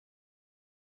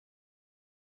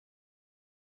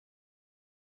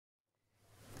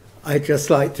I'd just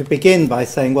like to begin by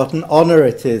saying what an honour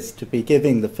it is to be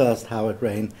giving the first Howard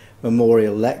Rain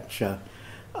Memorial Lecture.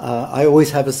 I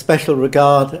always have a special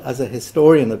regard as a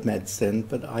historian of medicine,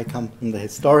 but I come from the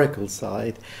historical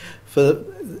side, for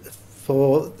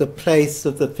the place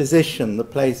of the physician, the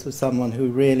place of someone who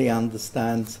really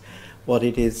understands what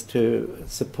it is to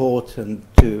support and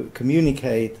to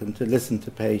communicate and to listen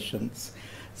to patients.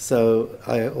 So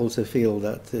I also feel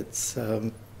that it's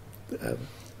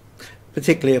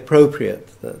particularly appropriate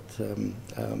that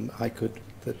I could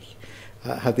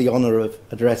have the honour of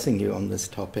addressing you on this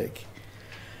topic.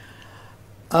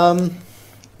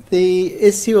 The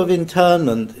issue of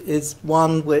internment is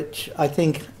one which I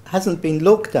think hasn't been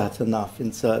looked at enough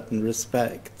in certain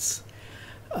respects,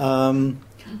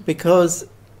 because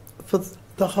for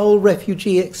the whole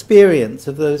refugee experience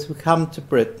of those who come to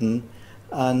Britain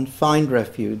and find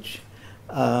refuge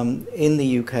in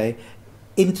the UK,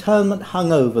 internment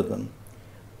hung over them.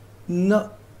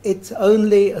 It's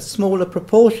only a smaller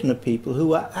proportion of people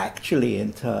who are actually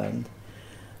interned,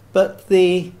 but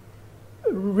the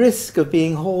risk of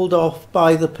being hauled off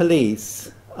by the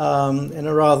police in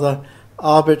a rather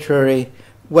arbitrary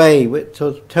way, which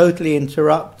was totally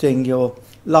interrupting your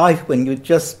life when you'd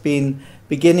just been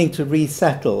beginning to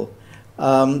resettle,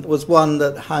 was one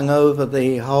that hung over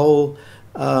the whole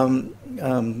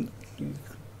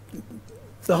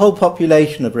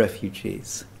population of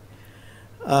refugees.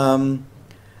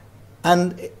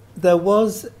 And there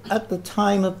was, at the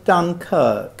time of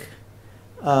Dunkirk,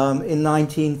 in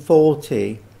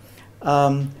 1940,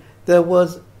 there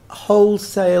was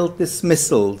wholesale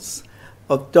dismissals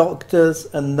of doctors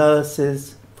and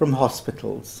nurses from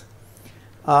hospitals.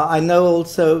 I know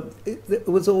also it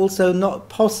was also not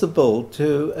possible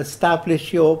to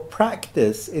establish your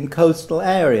practice in coastal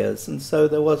areas, and so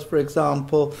there was, for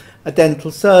example, a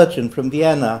dental surgeon from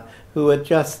Vienna who had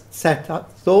just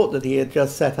thought that he had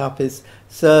just set up his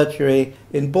surgery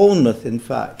in Bournemouth, in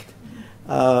fact.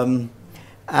 He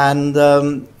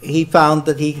found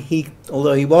that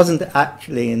although he wasn't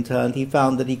actually interned, he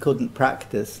found that he couldn't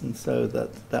practice, and so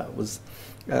that was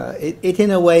it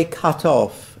in a way cut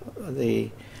off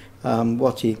the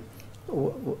what he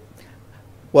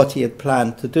had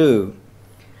planned to do.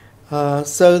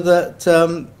 So that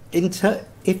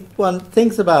if one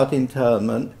thinks about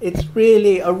internment, it's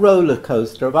really a roller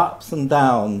coaster of ups and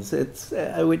downs. It's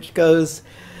which goes.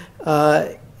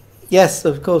 Yes,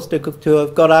 of course, to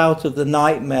have got out of the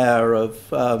nightmare of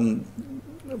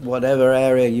whatever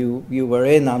area you were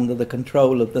in under the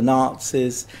control of the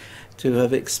Nazis, to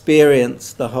have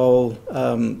experienced the whole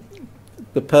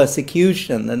the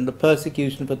persecution, and the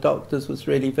persecution for doctors was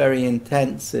really very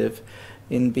intensive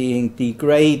in being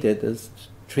degraded as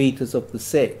treaters of the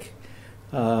sick,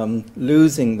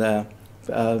 losing their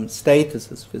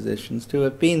status as physicians. To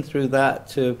have been through that,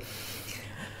 to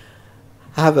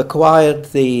have acquired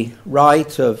the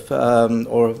right of,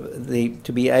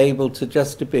 to be able to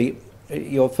just to be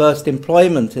your first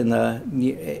employment in a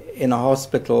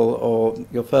hospital, or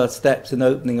your first steps in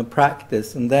opening a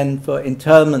practice, and then for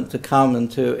internment to come and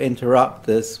to interrupt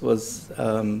this was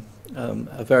a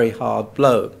very hard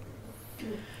blow.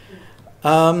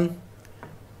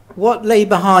 What lay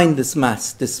behind this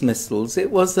mass dismissals?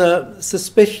 It was a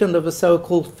suspicion of a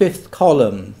so-called fifth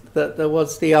column, that there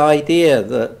was the idea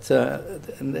that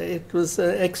it was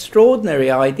an extraordinary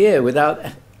idea without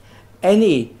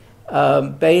any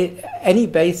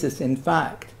basis in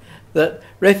fact, that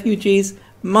refugees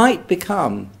might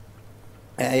become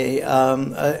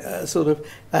a sort of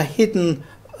a hidden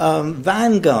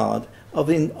vanguard of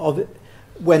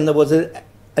when there was a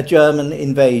German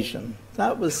invasion.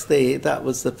 That was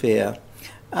the fear,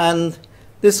 and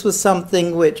this was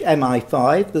something which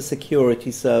MI5, the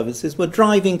security services, were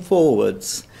driving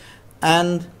forwards,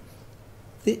 and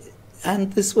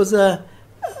this was a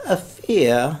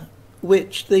fear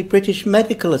which the British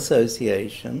Medical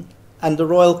Association and the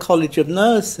Royal College of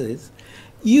Nurses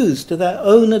used to their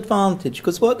own advantage,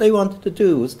 because what they wanted to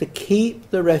do was to keep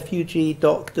the refugee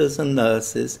doctors and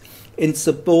nurses in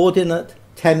subordinate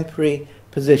temporary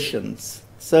positions.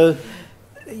 So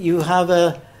you have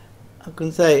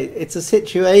it's a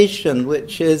situation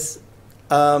which is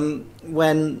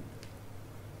when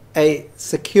a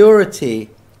security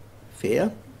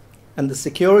fear and the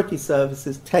security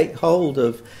services take hold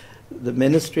of the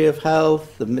Ministry of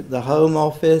Health, the Home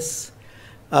Office,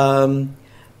 and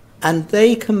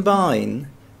they combine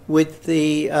with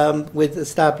with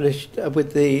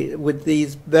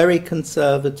these very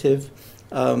conservative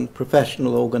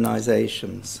professional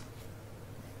organisations.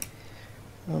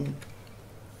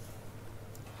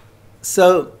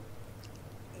 So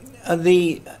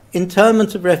the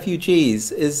internment of refugees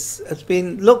has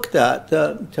been looked at,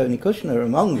 Tony Kushner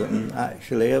among them,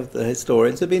 actually, of the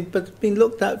historians, have been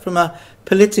looked at from a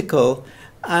political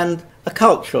and a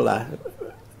cultural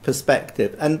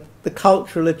perspective. And the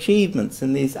cultural achievements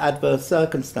in these adverse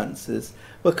circumstances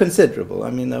were considerable. I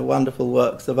mean, there are wonderful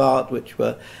works of art which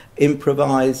were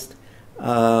improvised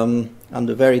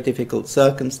under very difficult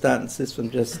circumstances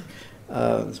from just...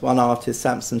 there's one artist,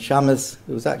 Samson Shamas,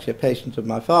 who was actually a patient of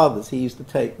my father's. He used to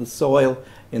take the soil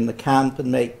in the camp and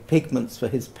make pigments for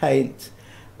his paint,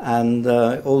 and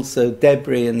also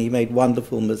debris, and he made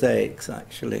wonderful mosaics,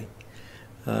 actually.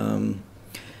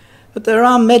 But there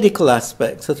are medical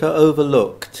aspects that are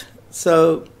overlooked.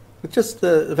 So just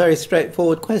a very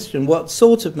straightforward question: what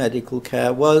sort of medical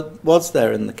care was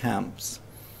there in the camps?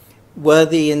 Were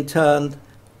the interned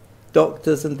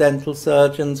doctors and dental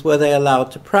surgeons, were they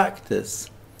allowed to practice?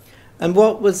 And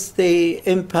what was the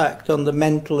impact on the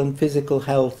mental and physical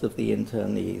health of the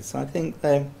internees? I think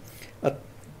they're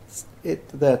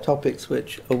topics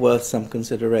which are worth some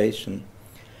consideration.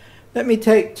 Let me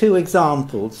take two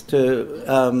examples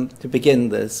to begin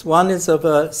this. One is of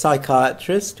a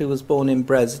psychiatrist who was born in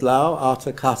Breslau,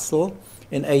 Arthur Kassel,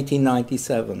 in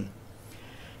 1897.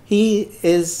 He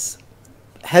is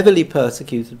heavily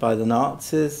persecuted by the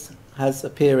Nazis, has a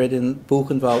period in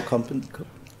Buchenwald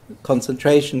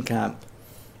concentration camp.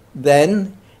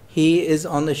 Then he is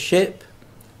on a ship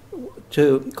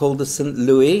called the St.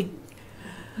 Louis,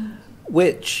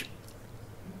 which,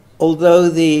 although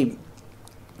the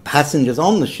passengers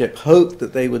on the ship hoped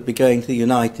that they would be going to the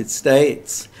United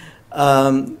States,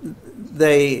 in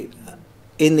the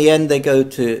end they go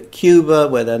to Cuba,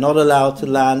 where they're not allowed to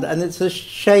land, and it's a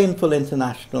shameful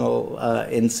international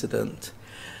incident.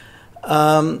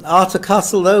 Arthur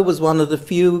Kassel, though, was one of the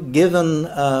few given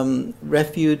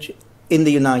refuge in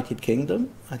the United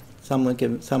Kingdom. Some of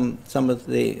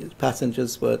the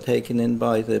passengers were taken in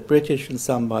by the British and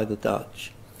some by the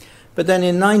Dutch. But then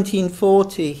in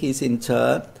 1940 he's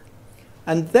interned,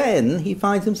 and then he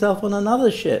finds himself on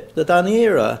another ship, the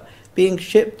Dunera, being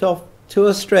shipped off to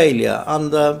Australia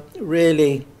under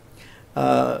really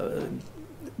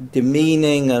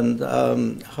demeaning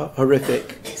and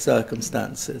horrific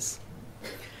circumstances.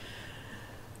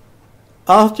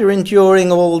 After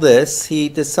enduring all this, he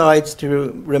decides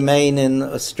to remain in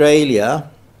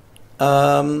Australia,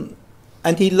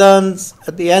 and he learns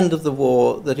at the end of the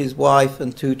war that his wife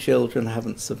and 2 children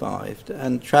haven't survived,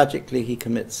 and tragically he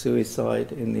commits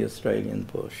suicide in the Australian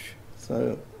bush.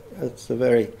 So it's a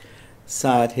very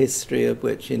sad history, of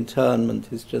which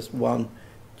internment is just one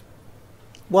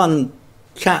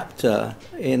chapter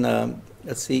in a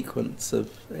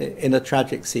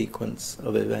tragic sequence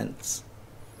of events.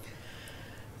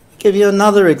 Give you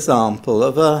another example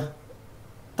of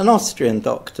an Austrian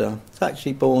doctor. He's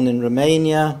actually born in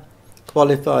Romania,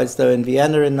 qualifies though in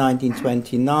Vienna in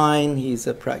 1929. He's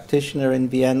a practitioner in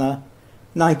Vienna.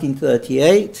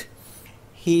 1938,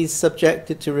 he's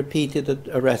subjected to repeated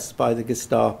arrests by the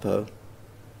Gestapo.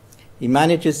 He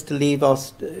manages to leave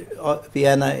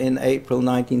Vienna in April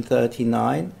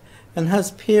 1939 and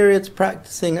has periods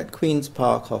practicing at Queen's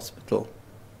Park Hospital.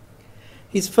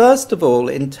 He's first of all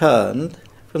interned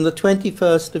from the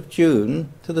 21st of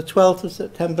June to the 12th of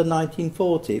September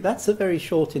 1940. That's a very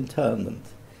short internment.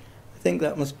 I think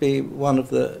that must be one of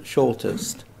the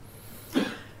shortest.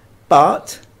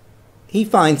 But he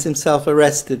finds himself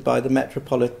arrested by the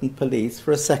Metropolitan Police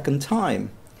for a second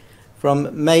time, from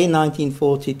May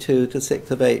 1942 to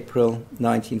 6th of April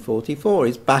 1944.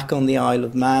 He's back on the Isle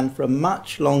of Man for a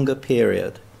much longer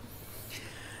period.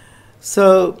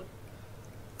 So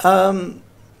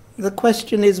the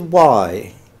question is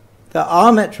why? There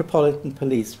are Metropolitan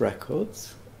Police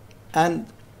records, and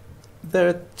there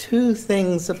are 2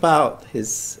 things about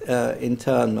his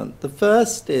internment. The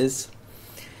first is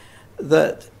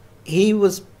that he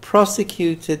was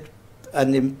prosecuted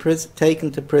and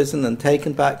taken to prison and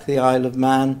taken back to the Isle of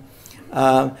Man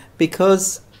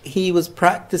because he was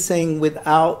practicing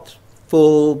without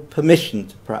full permission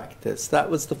to practice. That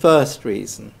was the first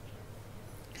reason.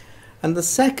 And the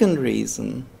second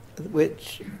reason,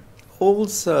 which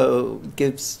also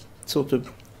gives sort of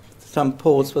some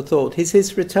pause for thought, is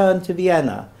his return to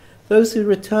Vienna. Those who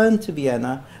returned to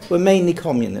Vienna were mainly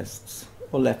communists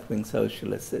or left-wing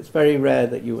socialists. It's very rare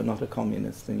that you were not a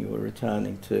communist and you were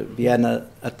returning to Vienna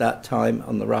at that time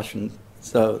on the Russian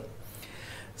zone.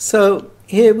 So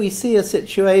here we see a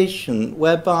situation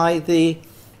whereby the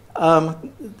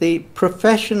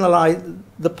politics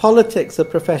of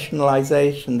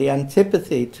professionalization, the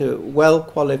antipathy to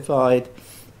well-qualified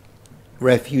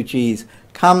refugees,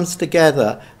 comes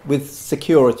together with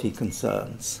security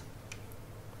concerns.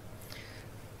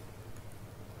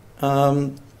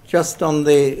 Just on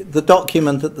the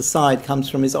document at the side comes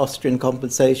from his Austrian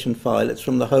compensation file. It's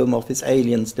from the Home Office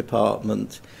Aliens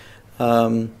Department,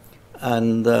 giving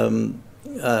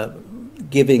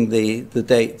the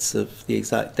dates of the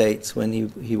exact dates when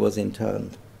he was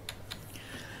interned.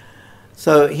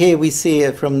 So here we see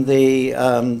it from the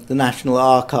National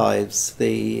Archives,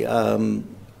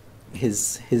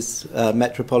 his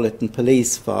Metropolitan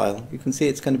Police file. You can see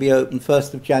it's going to be open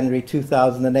 1st of January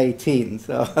 2018.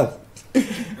 So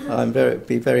I'm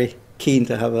be very keen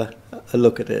to have a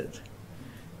look at it.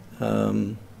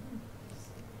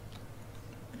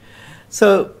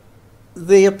 So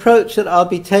the approach that I'll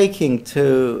be taking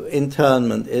to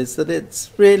internment is that it's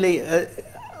really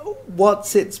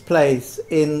what's its place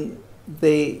in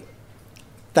the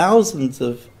thousands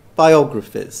of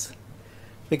biographies,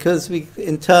 because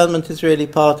internment is really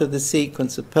part of the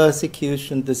sequence of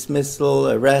persecution, dismissal,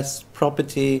 arrest,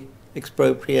 property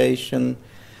expropriation,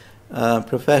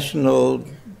 professional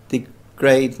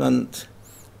degradement,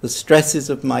 the stresses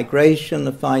of migration,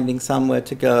 of finding somewhere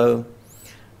to go,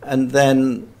 and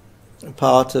then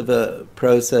part of a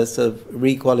process of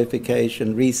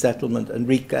requalification, resettlement, and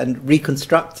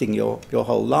reconstructing your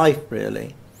whole life,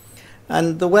 really.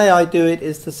 And the way I do it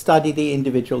is to study the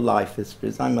individual life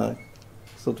histories. I'm a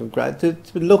sort of to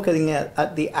looking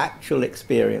at the actual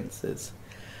experiences.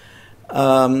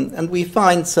 And we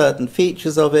find certain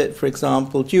features of it. For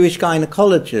example, Jewish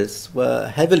gynecologists were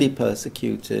heavily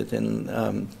persecuted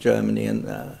in Germany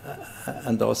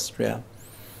and Austria.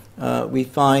 We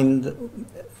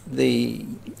find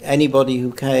anybody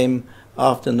who came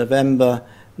after November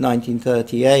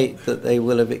 1938, that they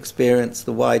will have experienced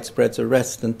the widespread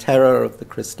arrest and terror of the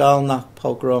Kristallnacht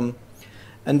pogrom,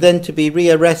 and then to be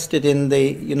rearrested in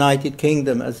the United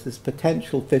Kingdom as this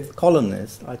potential fifth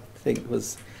columnist, I think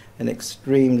was an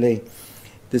extremely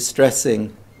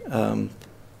distressing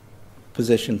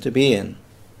position to be in.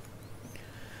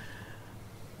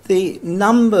 The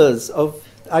numbers of,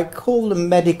 I call them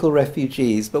medical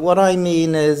refugees, but what I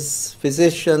mean is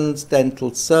physicians,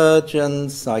 dental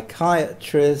surgeons,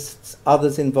 psychiatrists,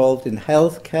 others involved in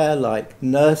healthcare like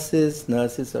nurses.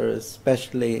 Nurses are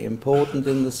especially important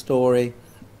in the story.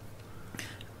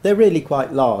 They're really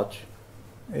quite large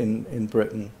in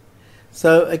Britain.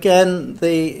 So again,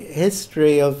 the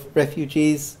history of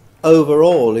refugees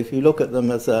overall, if you look at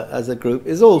them as a group,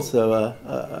 is also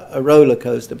a roller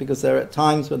coaster, because there are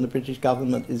times when the British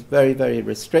government is very, very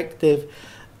restrictive,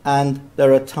 and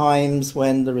there are times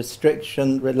when the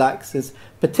restriction relaxes,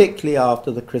 particularly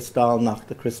after the Kristallnacht,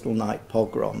 the Crystal Night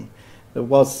pogrom. There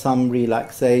was some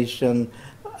relaxation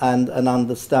and an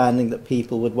understanding that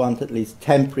people would want at least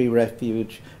temporary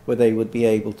refuge where they would be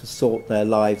able to sort their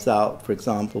lives out, for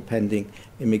example, pending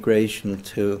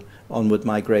onward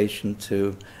migration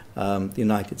to the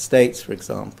United States, for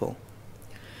example.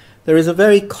 There is a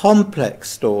very complex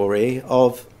story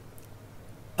of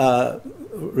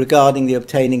regarding the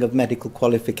obtaining of medical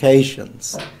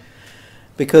qualifications,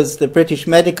 because the British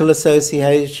Medical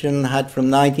Association had from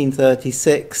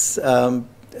 1936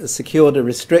 secured a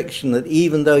restriction that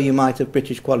even though you might have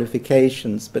British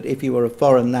qualifications, but if you were a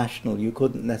foreign national, you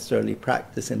couldn't necessarily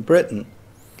practice in Britain.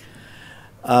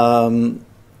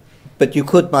 But you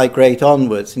could migrate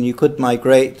onwards, and you could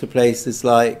migrate to places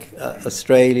like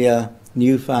Australia,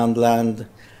 Newfoundland,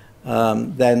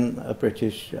 then a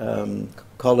British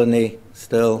colony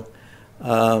still,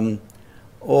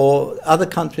 or other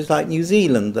countries like New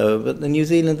Zealand, though, but the New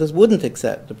Zealanders wouldn't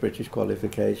accept the British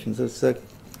qualifications. It's a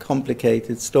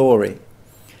complicated story.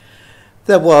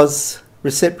 There was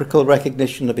reciprocal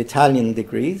recognition of Italian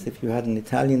degrees. If you had an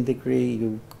Italian degree,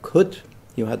 you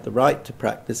had the right to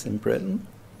practice in Britain.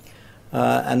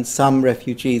 And some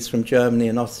refugees from Germany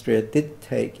and Austria did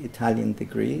take Italian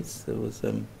degrees. There was,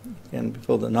 again,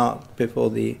 before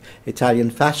the Italian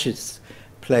fascists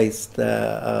placed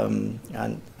their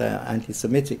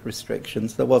anti-Semitic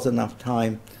restrictions, there was enough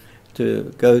time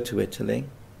to go to Italy.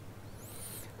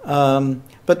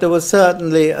 But there was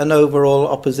certainly an overall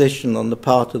opposition on the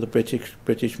part of the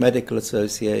British Medical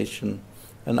Association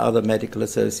and other medical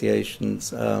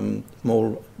associations.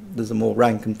 There's a more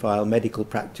rank-and-file medical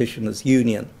practitioners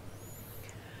union.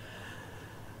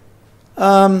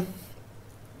 But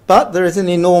there is an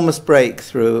enormous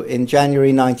breakthrough in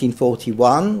January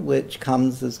 1941, which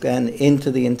comes again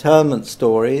into the internment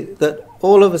story, that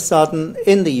all of a sudden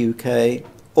in the UK,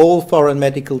 all foreign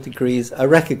medical degrees are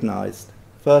recognised.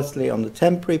 Firstly on a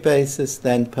temporary basis,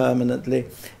 then permanently.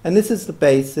 And this is the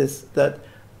basis that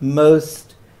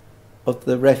most of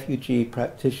the refugee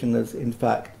practitioners, in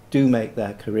fact, do make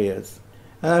their careers.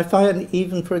 And I find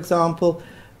even, for example,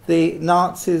 the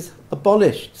Nazis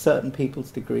abolished certain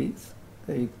people's degrees.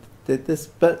 They did this,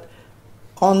 but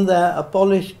on their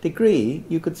abolished degree,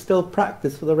 you could still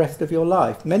practice for the rest of your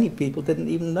life. Many people didn't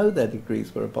even know their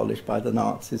degrees were abolished by the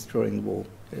Nazis during the war.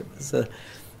 It was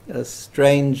a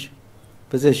strange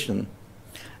position.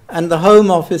 And the Home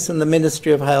Office and the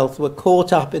Ministry of Health were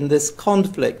caught up in this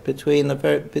conflict between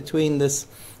this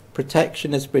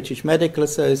protectionist British Medical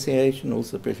Association,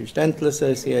 also the British Dental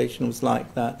Association was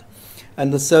like that,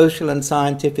 and the social and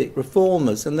scientific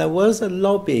reformers. And there was a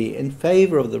lobby in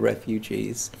favour of the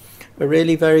refugees, a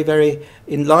really very, very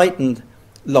enlightened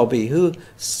lobby, who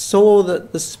saw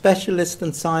that the specialist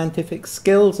and scientific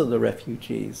skills of the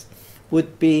refugees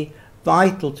would be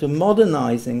vital to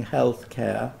modernising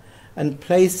healthcare and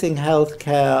placing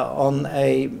healthcare on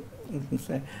a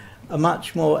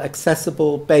much more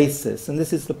accessible basis. And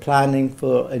this is the planning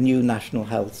for a new National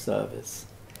Health Service.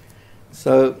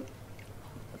 So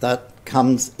that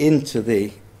comes into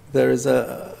there is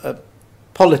a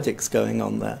politics going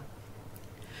on there.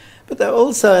 But there are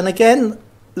also, and again,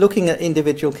 looking at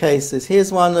individual cases,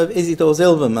 here's one of Isidor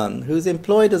Silverman, who's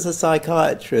employed as a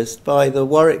psychiatrist by the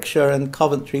Warwickshire and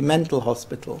Coventry Mental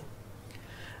Hospital.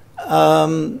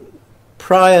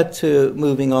 Prior to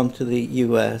moving on to the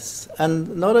US,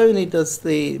 and not only does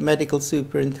the medical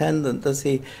superintendent, does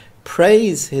he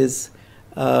praise his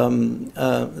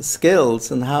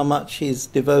skills and how much his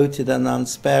devoted and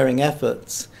unsparing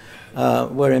efforts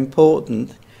were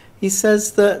important, he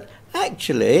says that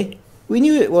actually we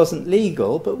knew it wasn't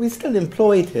legal, but we still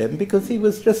employed him because he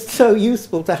was just so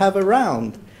useful to have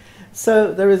around.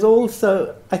 So there is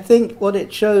also, I think what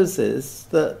it shows is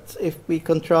that if we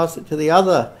contrast it to the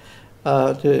other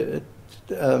to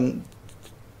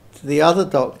the other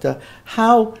doctor,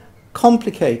 how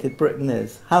complicated Britain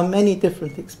is, how many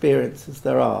different experiences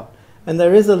there are. And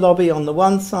there is a lobby on the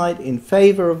one side in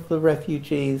favour of the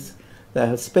refugees, they're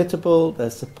hospitable,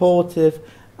 they're supportive,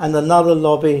 and another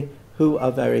lobby who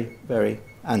are very, very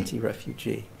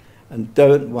anti-refugee and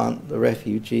don't want the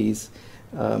refugees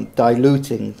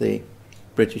diluting the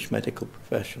British medical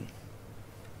profession.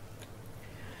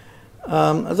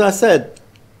 As I said,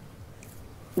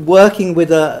 working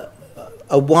with a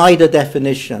wider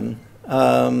definition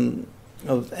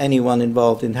of anyone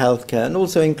involved in healthcare, and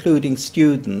also including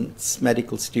students,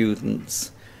 medical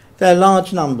students, there are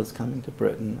large numbers coming to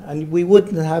Britain, and we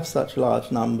wouldn't have such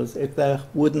large numbers if there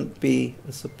wouldn't be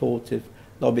a supportive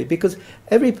lobby, because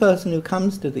every person who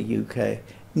comes to the UK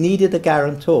needed a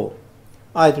guarantor,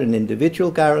 either an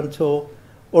individual guarantor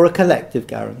or a collective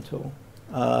guarantor.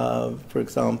 For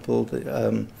example,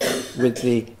 with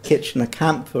the Kitchener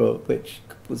camp, which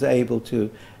was able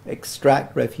to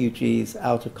extract refugees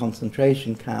out of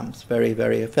concentration camps very,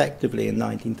 very effectively in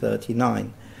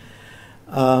 1939.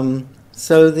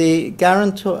 So the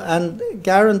guarantors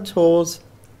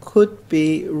could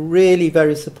be really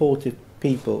very supportive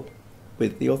people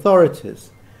with the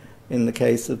authorities. In the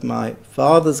case of my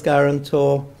father's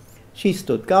guarantor, she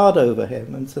stood guard over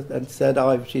him and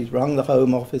said she's rung the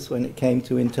Home Office when it came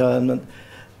to internment,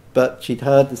 but she'd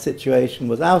heard the situation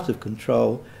was out of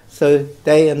control, so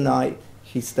day and night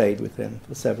she stayed with him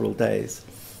for several days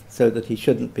so that he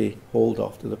shouldn't be hauled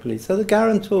off to the police. So the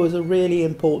guarantor is a really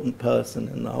important person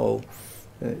in the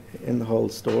whole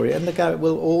story, and the guarantor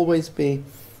will always be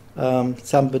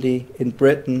somebody in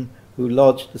Britain who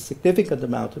lodged a significant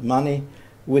amount of money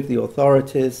with the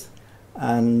authorities,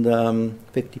 and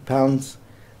 £50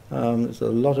 was a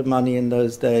lot of money in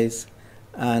those days,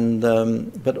 and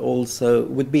but also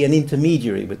would be an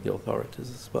intermediary with the authorities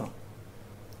as well.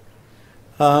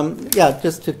 Yeah,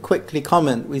 just to quickly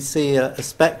comment, we see a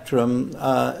spectrum,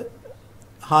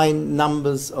 high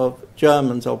numbers of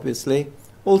Germans, obviously,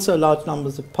 also large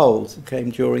numbers of Poles who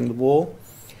came during the war,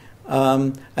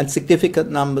 and significant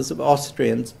numbers of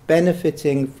Austrians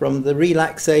benefiting from the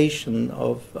relaxation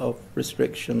of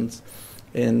restrictions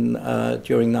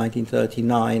during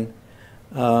 1939.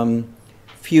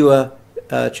 Fewer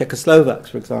Czechoslovaks,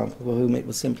 for example, for whom it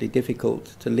was simply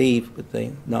difficult to leave with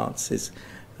the Nazis,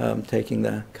 taking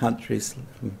their countries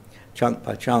chunk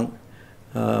by chunk,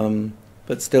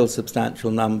 but still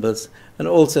substantial numbers, and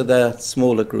also their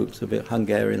smaller groups of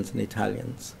Hungarians and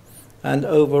Italians. And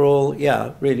overall,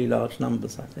 yeah, really large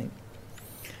numbers, I think.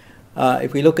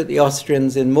 If we look at the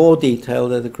Austrians in more detail,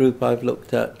 they're the group I've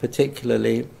looked at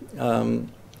particularly,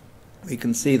 we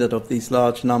can see that of these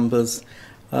large numbers,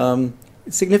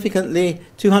 significantly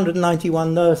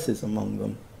 291 nurses among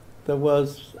them. There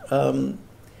was,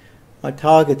 my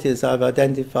target is I've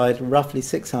identified roughly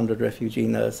 600 refugee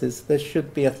nurses. There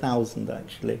should be 1,000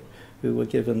 actually who were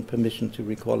given permission to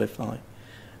requalify.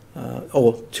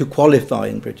 Or to qualify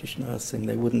in British nursing.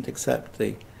 They wouldn't accept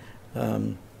the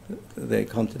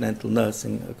continental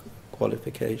nursing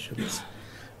qualifications.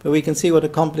 But we can see what a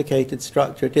complicated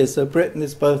structure it is. So Britain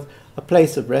is both a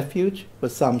place of refuge, where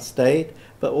some stayed,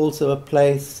 but also a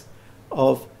place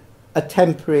of a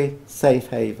temporary safe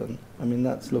haven. I mean,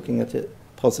 that's looking at it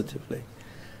positively.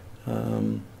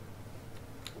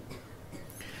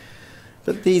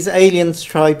 But these aliens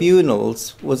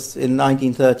tribunals was in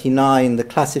 1939, the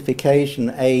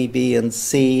classification A, B and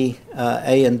C.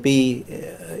 A and B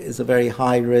is a very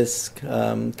high risk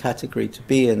category to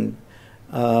be in.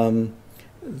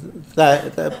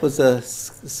 That was a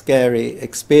scary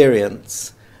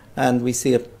experience, and we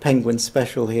see a Penguin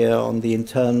special here on the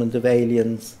internment of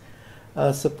aliens,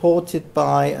 supported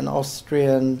by an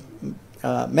Austrian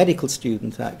medical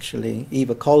student, actually,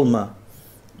 Eva Kolmer,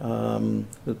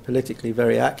 a politically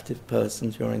very active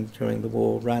person during the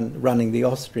war, running the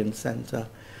Austrian Centre,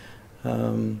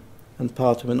 and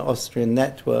part of an Austrian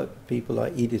network, people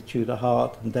like Edith Tudor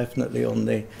Hart, and definitely on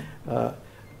the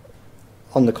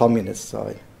communist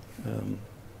side.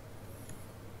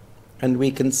 And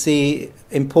we can see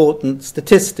important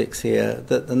statistics here,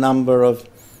 that the number of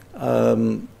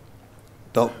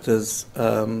doctors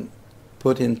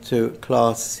put into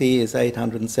Class C is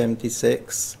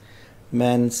 876,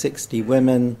 men 60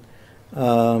 women,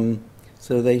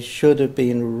 so they should have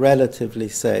been relatively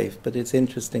safe. But it's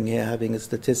interesting here having a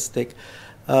statistic,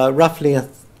 roughly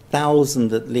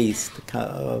 1,000 at least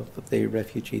of the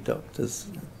refugee doctors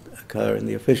occur in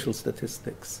the official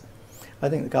statistics. I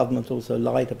think the government also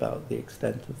lied about the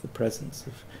extent of the presence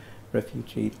of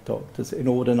refugee doctors in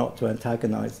order not to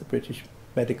antagonize the British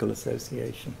Medical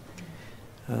Association.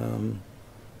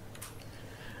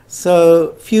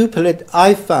 So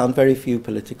I found very few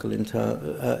political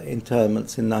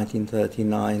interments in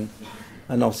 1939.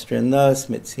 An Austrian nurse,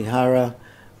 Mitzi Harrer,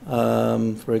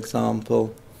 for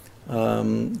example,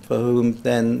 for whom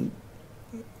then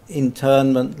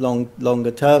internment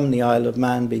longer term in the Isle of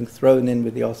Man, being thrown in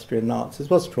with the Austrian Nazis,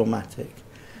 was traumatic,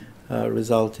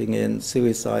 resulting in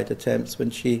suicide attempts when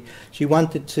she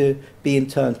wanted to be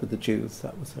interned with the Jews.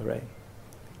 That was her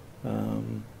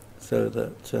aim. So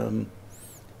that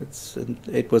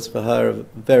it was for her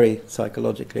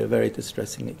psychologically a very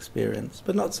distressing experience,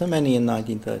 but not so many in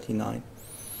 1939.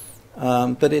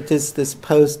 But it is this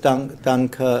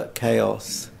post-Dunkirk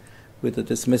chaos with the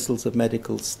dismissals of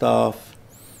medical staff,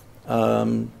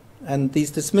 and these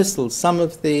dismissals, some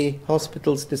of the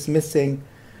hospitals dismissing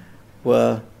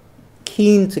were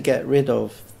keen to get rid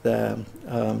of their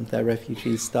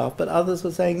refugee staff, but others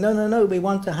were saying, no, we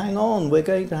want to hang on. We're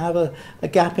going to have a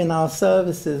gap in our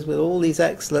services with all these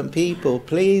excellent people.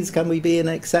 Please, can we be an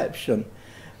exception?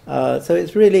 So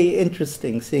it's really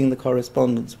interesting seeing the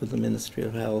correspondence with the Ministry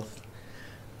of Health.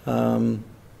 And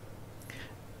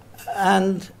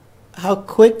how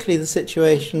quickly the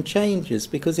situation changes,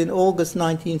 because in August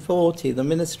 1940, the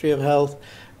Ministry of Health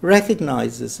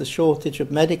recognises the shortage of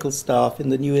medical staff in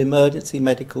the new emergency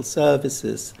medical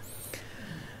services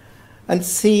and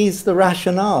sees the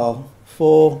rationale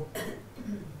for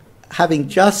having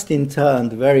just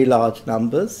interned very large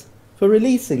numbers for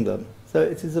releasing them. So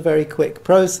it is a very quick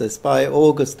process. By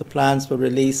August, the plans for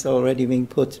release are already being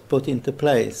put into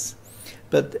place.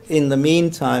 But in the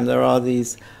meantime, there are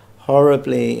these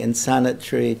horribly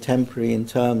insanitary temporary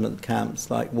internment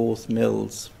camps like Worth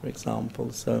Mills, for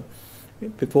example. So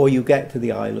before you get to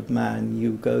the Isle of Man,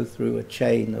 you go through a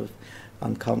chain of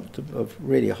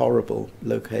really horrible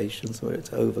locations where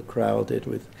it's overcrowded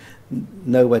with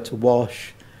nowhere to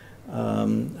wash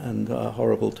and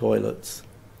horrible toilets.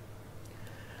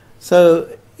 So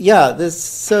yeah,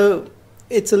 it's a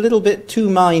little bit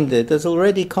two-minded. There's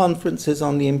already conferences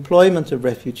on the employment of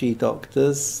refugee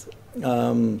doctors.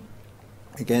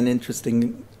 Again,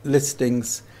 interesting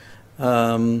listings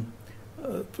in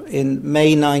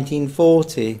May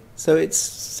 1940. So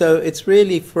it's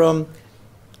really from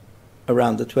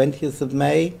around the 20th of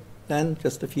May, then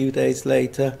just a few days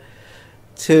later,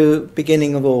 to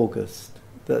beginning of August,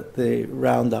 that the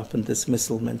roundup and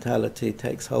dismissal mentality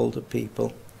takes hold of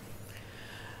people.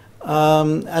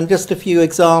 And just a few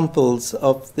examples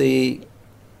of the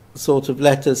sort of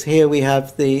letters. Here we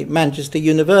have the Manchester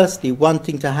University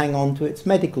wanting to hang on to its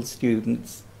medical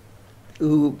students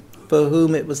for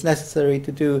whom it was necessary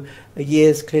to do a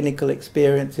year's clinical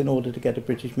experience in order to get a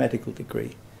British medical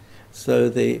degree. So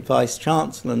the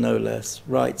Vice-Chancellor, no less,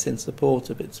 writes in support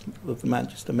of the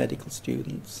Manchester medical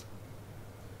students.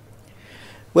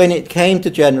 When it came to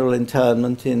general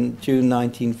internment in June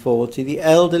 1940, the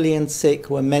elderly and sick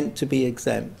were meant to be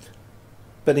exempt,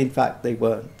 but in fact they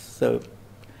weren't. So,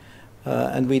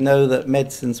 and we know that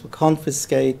medicines were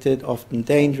confiscated, often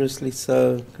dangerously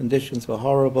so, conditions were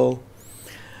horrible.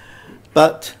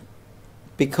 But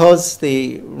because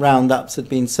the roundups had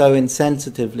been so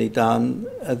insensitively done,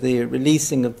 the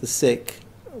releasing of the sick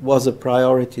was a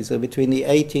priority. So between the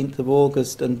 18th of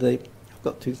August and the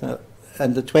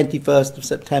 21st of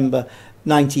September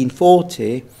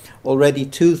 1940, already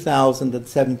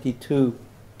 2,072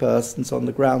 persons on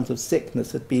the grounds of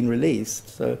sickness had been released.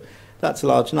 So that's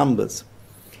large numbers.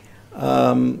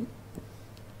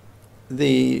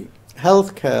 The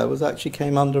healthcare actually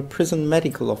came under a prison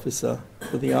medical officer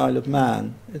for the Isle of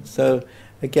Man. So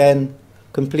again,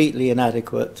 completely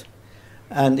inadequate.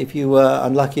 And if you were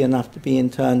unlucky enough to be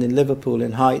interned in Liverpool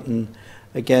in Huyton,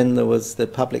 again, there was the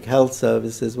public health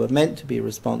services were meant to be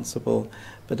responsible,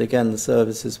 but again, the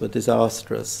services were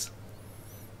disastrous.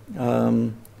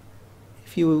 If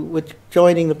you were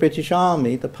joining the British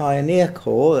Army, the Pioneer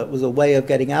Corps, that was a way of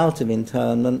getting out of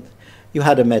internment, you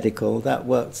had a medical. That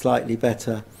worked slightly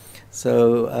better.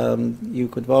 So you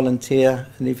could volunteer,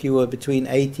 and if you were between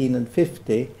 18 and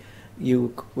 50,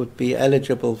 you would be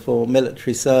eligible for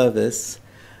military service,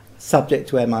 subject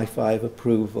to MI5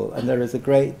 approval. And there is a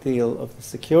great deal of the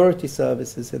security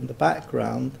services in the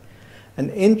background. And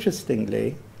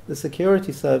interestingly, the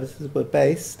security services were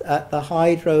based at the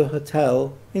Hydro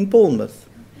Hotel in Bournemouth.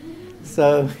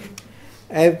 So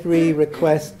every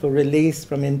request for release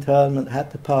from internment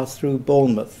had to pass through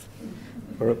Bournemouth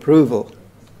for approval.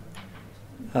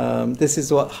 This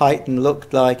is what Huyton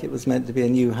looked like. It was meant to be a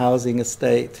new housing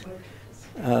estate.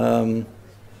 One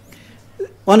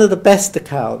of the best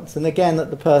accounts, and again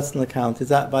at the personal account, is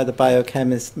that by the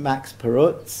biochemist Max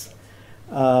Perutz,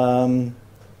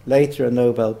 later a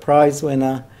Nobel Prize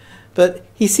winner. But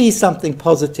he sees something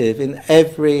positive in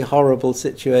every horrible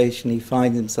situation he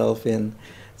finds himself in.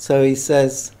 So he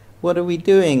says, what are we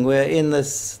doing? We're in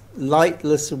this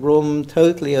lightless room,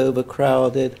 totally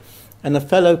overcrowded, and a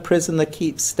fellow prisoner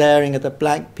keeps staring at a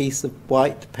blank piece of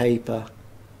white paper.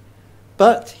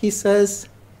 But, he says,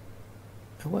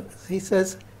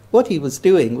 what he was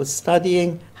doing was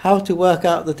studying how to work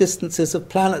out the distances of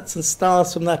planets and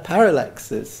stars from their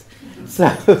parallaxes. So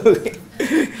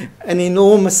an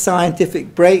enormous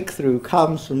scientific breakthrough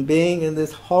comes from being in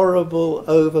this horrible,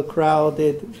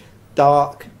 overcrowded,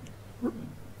 dark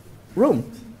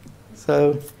room.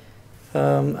 So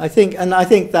I think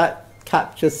that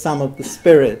captures some of the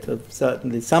spirit of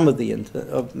certainly some of the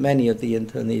many of the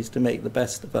internees to make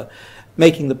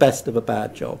making the best of a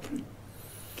bad job.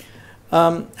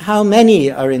 How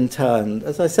many are interned?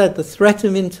 As I said, the threat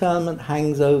of internment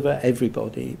hangs over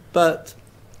everybody, but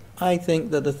I think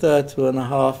that a third to and a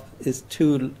half is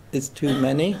too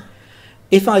many.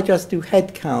 If I just do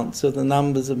head counts of the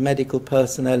numbers of medical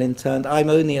personnel interned, I'm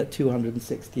only at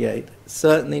 268.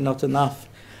 Certainly not enough,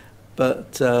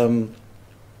 but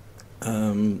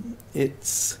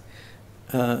it's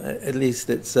at least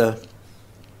it's a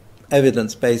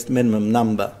evidence-based minimum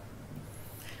number.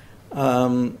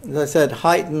 As I said,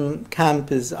 Huyton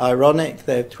camp is ironic.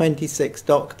 They have 26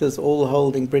 doctors, all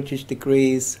holding British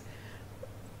degrees,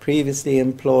 previously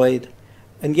employed,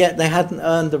 and yet they hadn't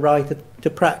earned the right to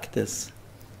practice.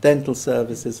 Dental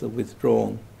services are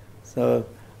withdrawn. So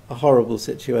a horrible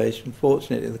situation.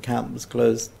 Fortunately, the camp was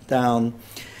closed down.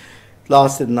 It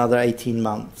lasted another 18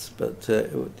 months, but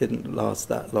it didn't last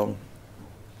that long.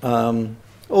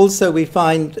 Also, we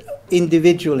find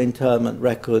individual internment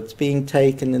records being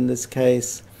taken, in this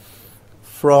case,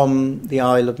 from the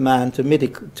Isle of Man to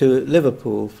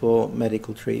Liverpool for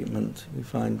medical treatment. We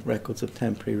find records of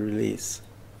temporary release.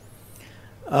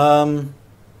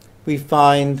 We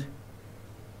find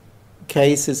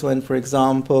cases when, for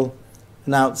example,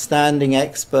 an outstanding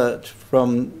expert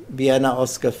from Vienna,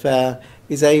 Oscar Fair,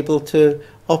 is able to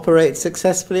operate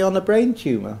successfully on a brain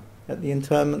tumour at the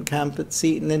internment camp at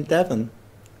Seaton in Devon.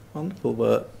 Wonderful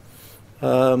work.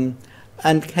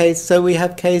 So we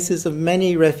have cases of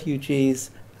many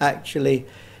refugees actually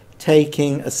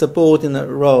taking a subordinate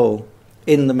role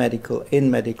in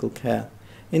medical care.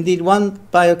 Indeed, one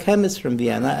biochemist from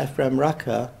Vienna, Ephraim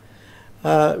Rucker,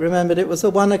 remembered it was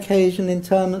the one occasion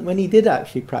internment when he did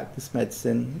actually practice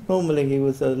medicine. Normally he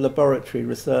was a laboratory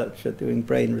researcher doing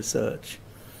brain research.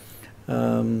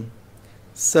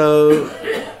 So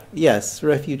yes,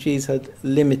 refugees had a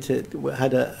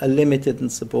limited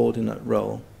and subordinate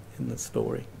role in the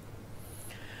story.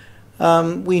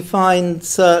 We find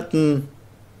certain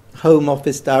Home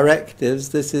Office directives.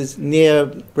 This is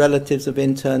near relatives of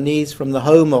internees from the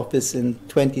Home Office in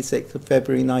 26th of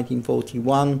February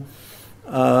 1941.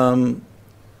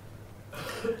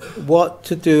 What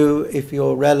to do if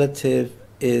your relative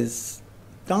is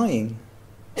dying.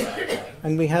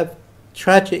 And we have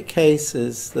tragic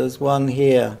cases. There's one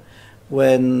here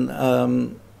when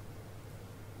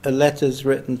a letter's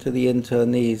written to the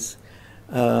internees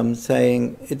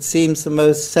saying, "It seems the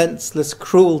most senseless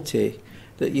cruelty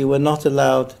that you were not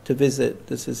allowed to visit,"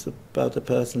 this is about a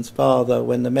person's father,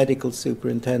 "when the medical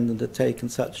superintendent had taken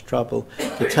such trouble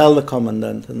to tell the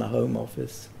commandant and the Home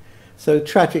Office." So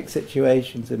tragic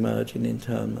situations emerge in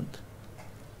internment.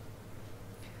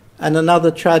 And another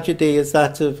tragedy is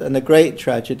that of, and a great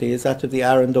tragedy, is that of the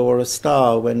Arandora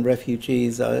Star, when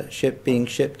refugees are being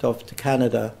shipped off to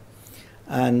Canada.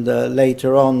 And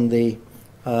later on, the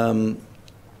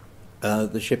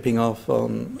shipping off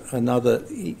on another,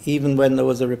 even when there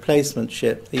was a replacement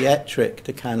ship, the Ettrick,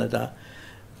 to Canada,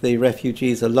 the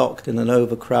refugees are locked in an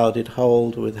overcrowded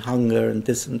hold with hunger and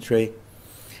dysentery.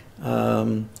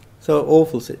 So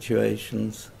awful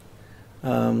situations.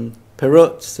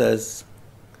 Perut says,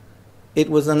 "It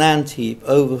was an ant-heap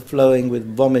overflowing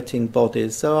with vomiting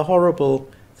bodies." So a horrible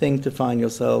thing to find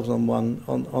yourselves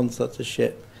on such a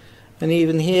ship. And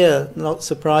even here, not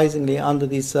surprisingly, under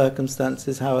these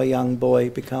circumstances, how a young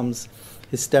boy becomes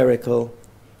hysterical.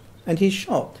 And he's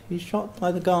shot. He's shot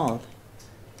by the guard.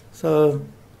 So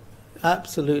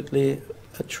absolutely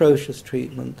atrocious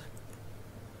treatment.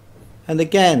 And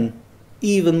again,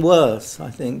 even worse, I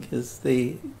think, is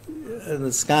the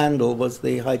scandal was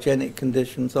the hygienic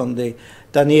conditions on the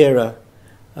Danira,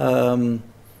 and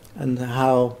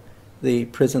how the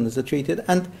prisoners are treated.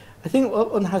 And I think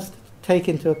what one has to take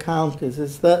into account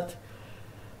is that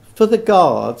for the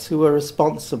guards who are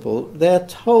responsible, they're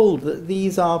told that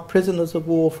these are prisoners of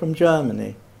war from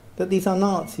Germany, that these are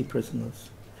Nazi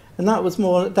prisoners. And that was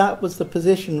the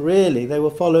position, really. They were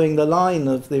following the line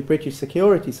of the British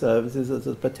security services as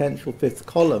a potential fifth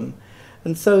column.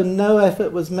 And so no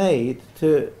effort was made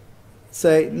to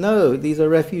say, no, these are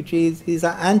refugees, these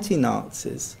are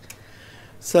anti-Nazis.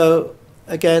 So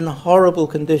again, horrible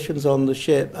conditions on the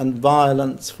ship and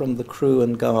violence from the crew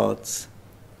and guards.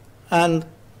 And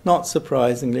not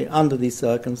surprisingly, under these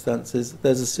circumstances,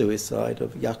 there's a suicide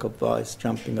of Jakob Weiss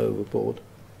jumping overboard.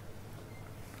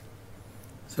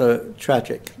 So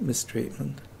tragic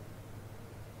mistreatment.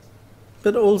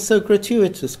 But also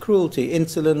gratuitous cruelty,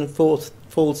 insulin and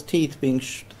false teeth being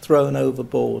thrown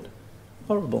overboard.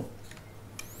 Horrible.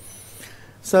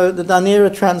 So the Danira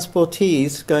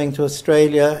transportees going to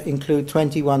Australia include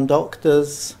 21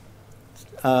 doctors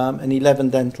and 11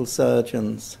 dental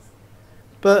surgeons.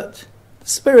 But the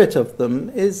spirit of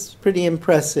them is pretty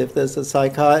impressive. There's a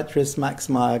psychiatrist, Max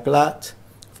Meyer-Glatt,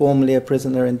 formerly a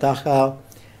prisoner in Dachau.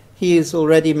 He has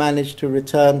already managed to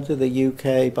return to the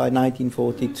UK by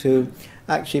 1942,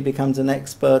 actually becomes an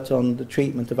expert on the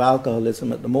treatment of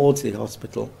alcoholism at the Maudsley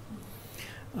Hospital.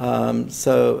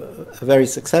 So a very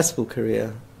successful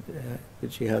career,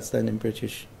 which he has then in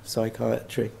British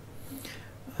psychiatry.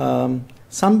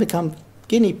 Some become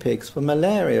guinea pigs for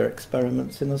malaria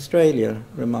experiments in Australia,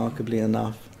 remarkably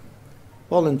enough.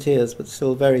 Volunteers, but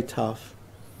still very tough.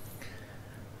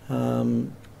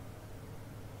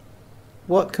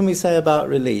 What can we say about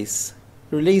release?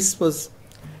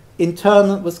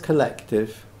 Internment was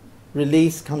collective.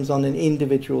 Release comes on an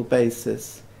individual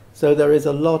basis. So there is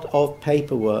a lot of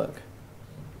paperwork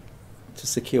to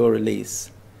secure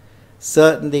release.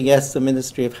 Certainly, yes, the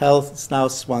Ministry of Health has now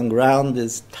swung round,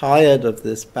 is tired of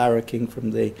this barracking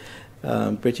from the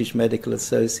British Medical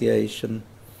Association.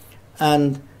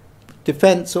 And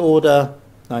Defence Order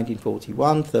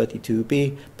 1941,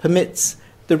 32B, permits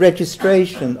the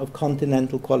registration of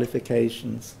continental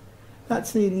qualifications.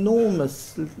 That's an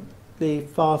enormously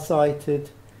far-sighted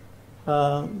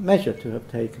measure to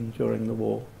have taken during the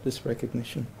war, this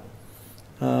recognition.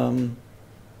 And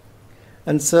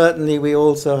certainly we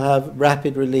also have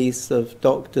rapid release of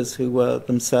doctors who were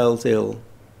themselves ill.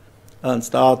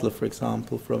 Ernst Adler, for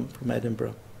example, from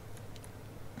Edinburgh.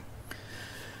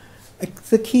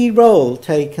 The key role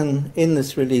taken in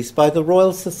this release by the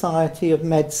Royal Society of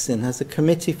Medicine as a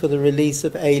committee for the release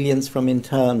of aliens from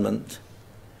internment.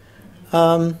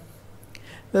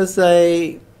 There's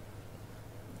a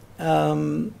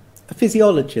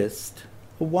physiologist,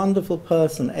 a wonderful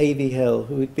person, A.V. Hill,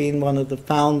 who had been one of the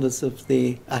founders of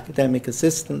the Academic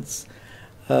Assistance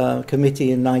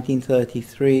Committee in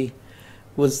 1933,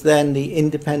 was then the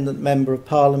independent member of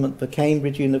Parliament for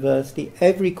Cambridge University.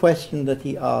 Every question that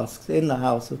he asks in the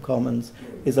House of Commons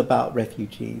is about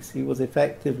refugees. He was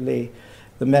effectively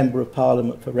the member of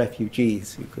Parliament for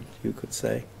refugees, you could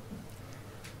say.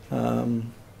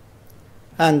 And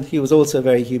he was also a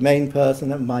very humane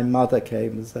person. And my mother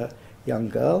came as a young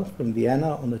girl from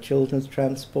Vienna on a children's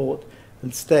transport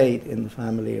and stayed in the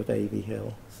family of A.V.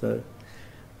 Hill. So,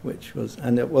 which was,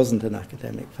 and it wasn't an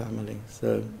academic family.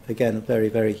 So again, a very,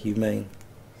 very humane,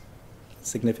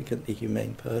 significantly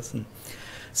humane person.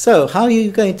 So how are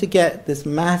you going to get this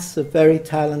mass of very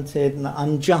talented and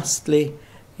unjustly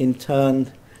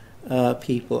interned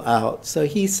people out? So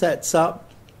he sets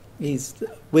up, he's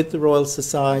with the Royal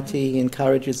Society, he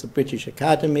encourages the British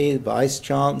Academy, the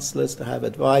vice-chancellors to have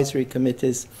advisory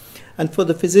committees, and for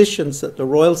the physicians that the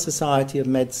Royal Society of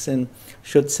Medicine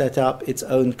should set up its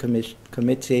own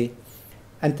committee,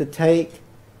 and to take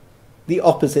the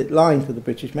opposite line to the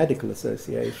British Medical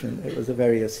Association. It was a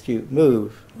very astute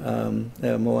move.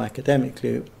 They were more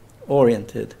academically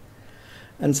oriented.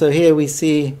 And so here we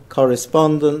see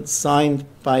correspondence signed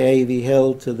by A.V.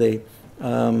 Hill to the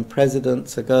President,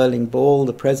 Sir Girling Ball,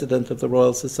 the President of the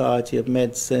Royal Society of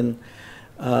Medicine,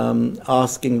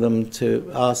 asking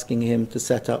him to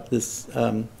set up this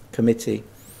committee,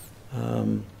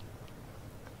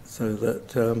 so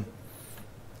that.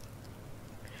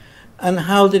 And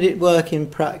how did it work in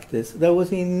practice? There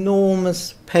was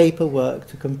enormous paperwork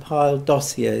to compile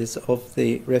dossiers of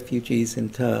the refugees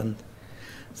interned.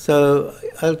 So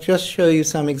I'll just show you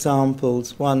some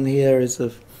examples. One here is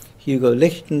of Hugo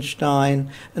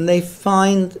Lichtenstein, and they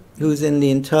find, who's in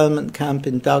the internment camp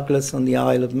in Douglas on the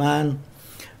Isle of Man,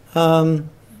 a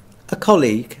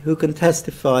colleague who can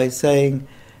testify saying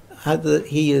that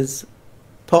he is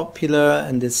popular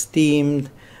and esteemed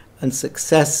and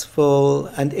successful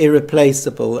and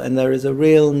irreplaceable, and there is a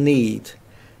real need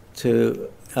to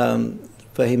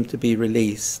for him to be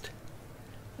released.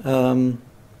 And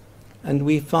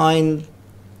we find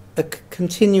a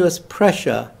continuous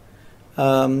pressure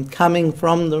coming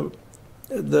from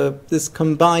this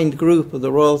combined group of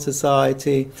the Royal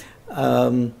Society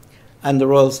and the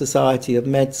Royal Society of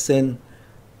Medicine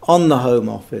on the Home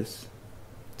Office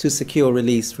to secure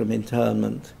release from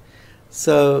internment.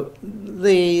 So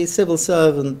the civil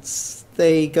servants,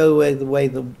 they go the way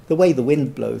the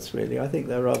wind blows, really. I think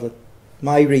they're rather,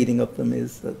 my reading of them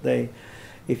is that they,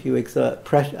 if you exert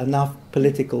enough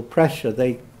political pressure,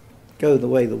 they go the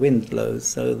way the wind blows.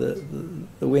 So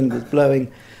the wind was blowing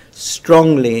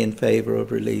strongly in favour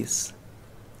of release.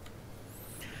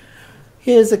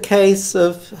 Here's a case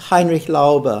of Heinrich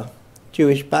Lauber,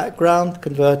 Jewish background,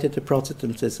 converted to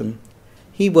Protestantism.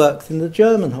 He works in the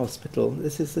German hospital.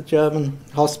 This is the German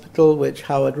hospital which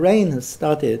Howard Rain has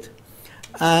studied.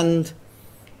 And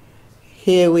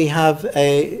here we have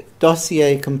a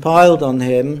dossier compiled on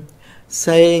him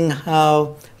saying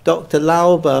how Dr.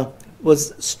 Lauber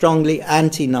was strongly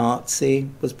anti-Nazi,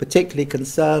 was particularly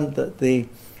concerned that the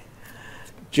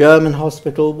German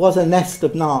hospital was a nest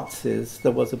of Nazis.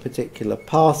 There was a particular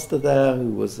pastor there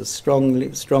who was a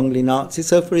strongly Nazi.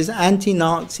 So for his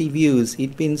anti-Nazi views,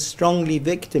 he'd been strongly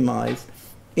victimized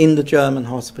in the German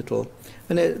hospital.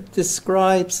 And it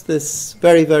describes this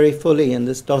very, very fully in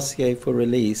this dossier for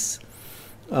release.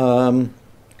 It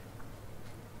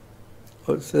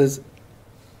says,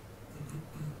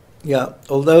 yeah,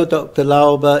 although Dr.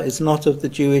 Lauber is not of the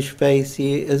Jewish faith,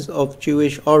 he is of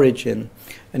Jewish origin,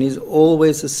 and he's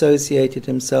always associated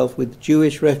himself with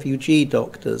Jewish refugee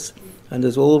doctors and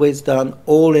has always done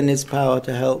all in his power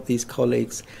to help these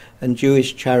colleagues and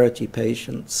Jewish charity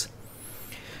patients.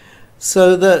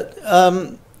 So that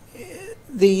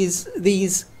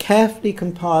these carefully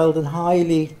compiled and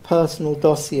highly personal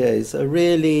dossiers are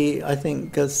really, I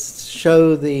think,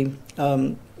 show the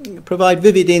provide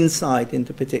vivid insight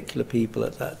into particular people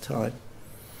at that time.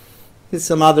 Here's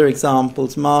some other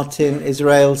examples. Martin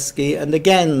Israelski, and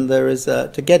again there is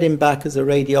to get him back as a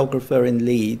radiographer in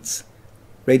Leeds,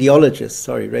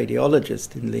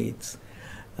 radiologist in Leeds,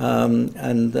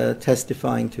 and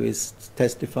testifying to his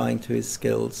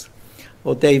skills.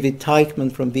 Or David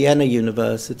Teichmann from Vienna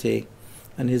University,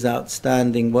 and his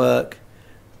outstanding work,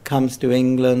 comes to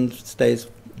England, stays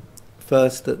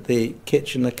first at the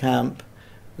Kitchener camp.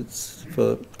 It's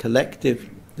for providing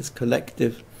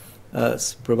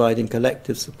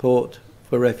collective support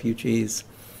for refugees,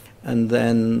 and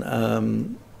then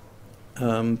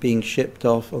being shipped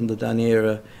off on the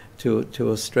Dunera to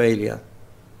Australia.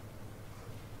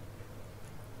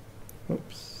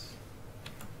 Oops.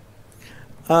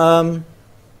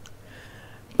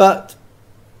 But,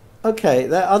 okay,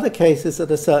 there are other cases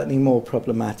that are certainly more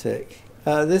problematic.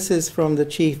 This is from the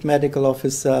Chief Medical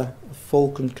Officer of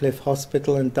Falcon Cliff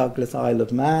Hospital in Douglas, Isle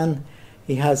of Man.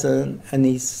 He has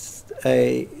he's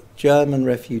a German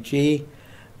refugee,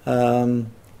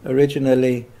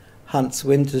 originally Hans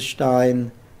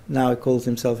Winterstein, now he calls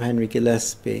himself Henry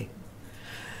Gillespie.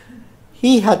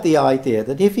 He had the idea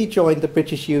that if he joined the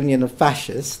British Union of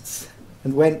Fascists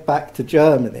and went back to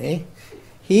Germany,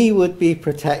 he would be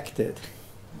protected.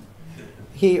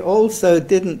 He also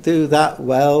didn't do that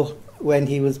well when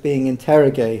he was being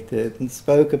interrogated and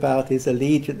spoke about his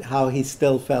allegiance, how he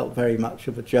still felt very much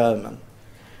of a German.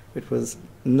 which was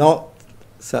not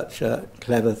such a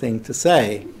clever thing to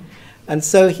say. And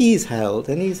so he's held,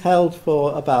 and he's held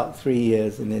for about 3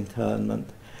 years in internment.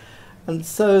 And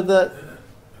so that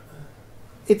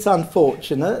it's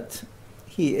unfortunate.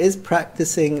 He is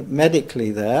practicing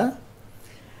medically there.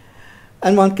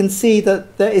 And one can see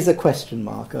that there is a question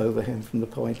mark over him from the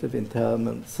point of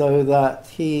internment, so that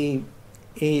he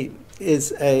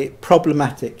is a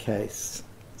problematic case.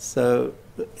 So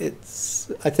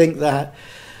I think that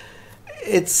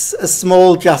it's a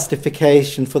small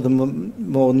justification for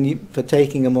for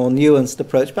taking a more nuanced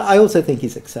approach, but I also think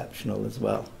he's exceptional as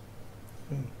well.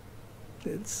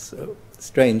 It's a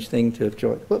strange thing to have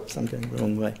joined. Whoops, I'm going the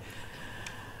wrong way.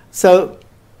 So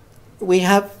we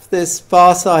have this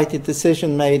far-sighted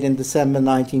decision made in December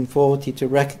 1940 to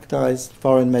recognize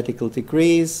foreign medical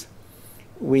degrees.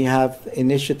 We have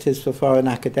initiatives for foreign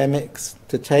academics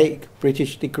to take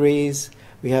British degrees.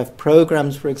 We have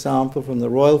programs, for example, from the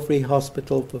Royal Free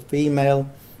Hospital for female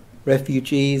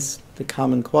refugees to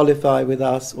come and qualify with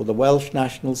us, or the Welsh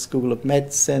National School of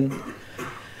Medicine.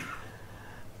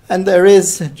 And there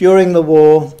is, during the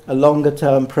war, a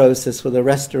longer-term process for the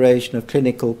restoration of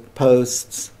clinical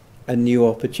posts and new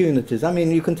opportunities. I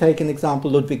mean, you can take an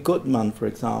example, Ludwig Guttmann, for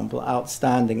example,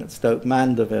 outstanding at Stoke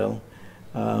Mandeville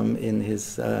in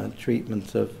his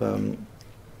treatment of, in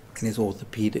his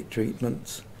orthopedic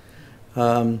treatments.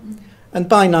 And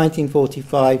by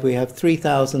 1945, we have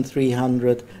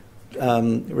 3,300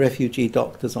 refugee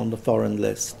doctors on the foreign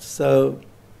list. So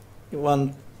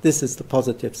this is the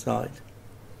positive side.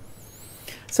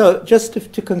 So just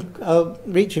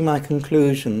reaching my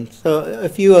conclusion, so a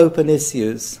few open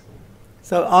issues.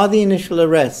 So are the initial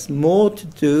arrests more to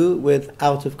do with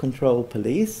out-of-control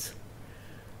police,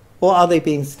 or are they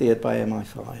being steered by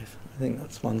MI5? I think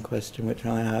that's one question which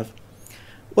I have.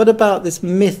 What about this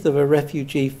myth of a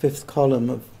refugee fifth column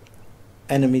of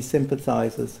enemy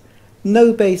sympathizers?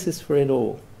 No basis for it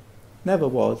all. Never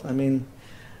was. I mean,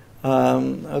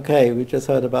 okay, we just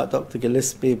heard about Dr.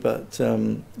 Gillespie, but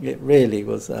it really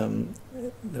was,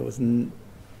 there was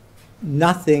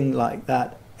nothing like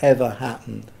that ever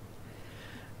happened.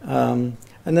 And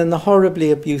then the horribly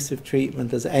abusive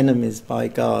treatment as enemies by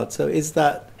guards. So is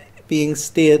that being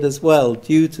steered as well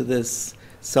due to this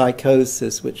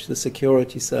psychosis which the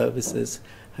security services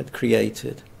had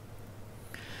created?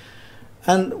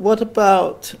 And what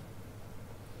about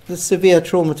the severe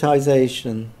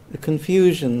traumatization, the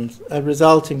confusion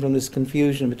resulting from this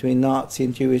confusion between Nazi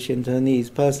and Jewish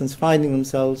internees, persons finding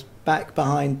themselves back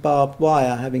behind barbed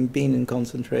wire, having been in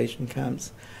concentration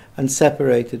camps and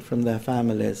separated from their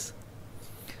families?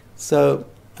 So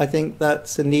I think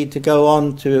that's a need to go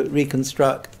on to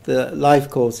reconstruct the life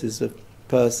courses of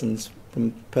persons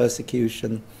from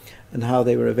persecution and how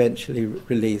they were eventually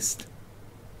released.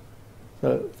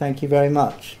 So thank you very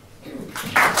much.